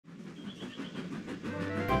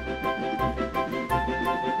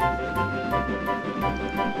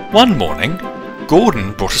One morning,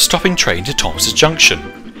 Gordon brought a stopping train to Thomas's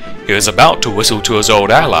junction. He was about to whistle to his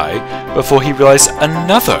old ally before he realised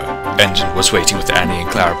another engine was waiting with Annie and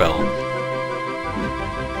Clarabelle.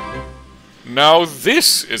 Now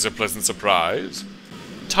this is a pleasant surprise.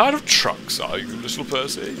 Tired of trucks, are you, little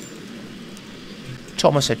Percy?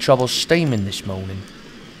 Thomas had trouble steaming this morning.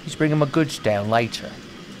 He's bringing my goods down later.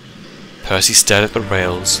 Percy stared at the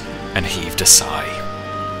rails and heaved a sigh.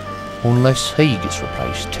 Unless he gets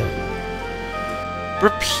replaced too.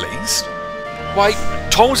 Replaced? Why,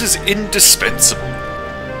 Thomas is indispensable.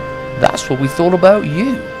 That's what we thought about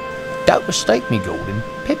you. Don't mistake me, Gordon.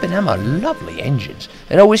 Pip and Em are lovely engines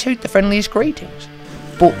and always hoot the friendliest greetings.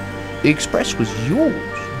 But the Express was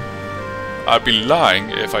yours. I'd be lying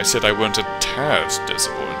if I said I weren't a tad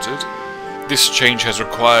disappointed. This change has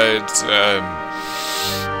required,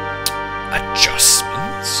 adjustments?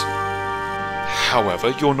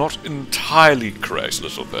 However, you're not entirely correct,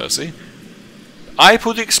 little Percy. I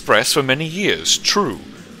pulled the Express for many years, true,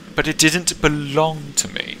 but it didn't belong to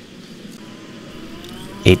me.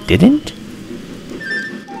 It didn't?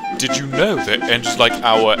 Did you know that engines like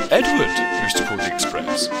our Edward used to pull the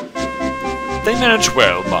Express? They managed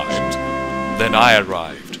well, mind. Then I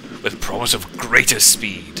arrived, with promise of greater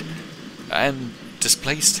speed, and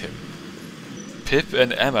displaced him. Pip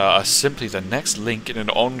and Emma are simply the next link in an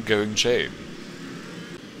ongoing chain.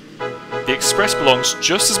 The Express belongs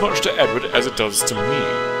just as much to Edward as it does to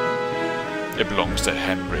me. It belongs to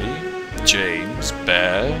Henry, James,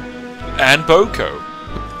 Bear, and Boko,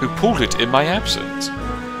 who pulled it in my absence.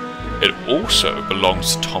 It also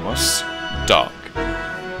belongs to Thomas, Doug,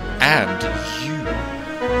 and you.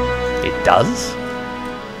 It does?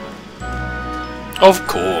 Of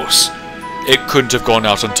course. It couldn't have gone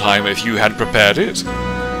out on time if you hadn't prepared it.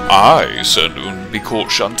 I certainly wouldn't be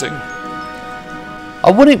caught shunting. I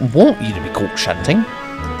wouldn't want you to be caught shunting.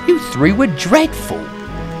 You three were dreadful.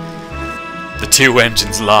 The two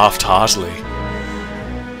engines laughed heartily.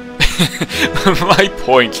 My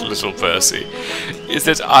point, little Percy, is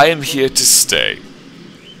that I am here to stay.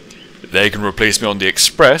 They can replace me on the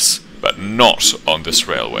Express, but not on this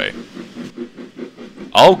railway.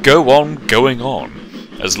 I'll go on going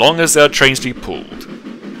on, as long as there are trains to be pulled.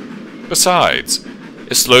 Besides,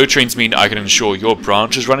 if slow trains mean I can ensure your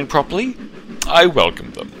branch is running properly, I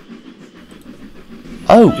welcome them.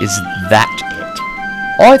 Oh, is that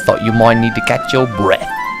it? I thought you might need to catch your breath.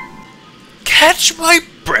 Catch my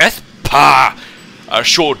breath? Pah! A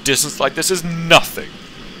short distance like this is nothing.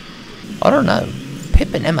 I don't know.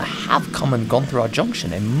 Pip and Emma have come and gone through our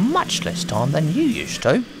junction in much less time than you used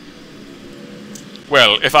to.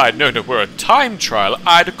 Well, if I had known it were a time trial,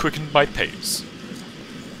 I'd have quickened my pace.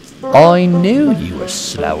 I knew you were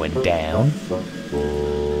slowing down.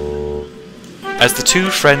 As the two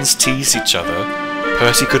friends teased each other,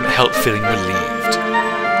 Percy couldn't help feeling relieved.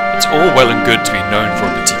 It's all well and good to be known for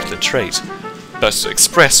a particular trait, but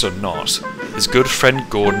express or not, his good friend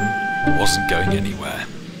Gordon wasn't going anywhere.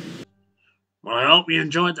 Well, I hope you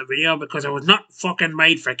enjoyed the video because it was not fucking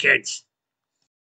made for kids.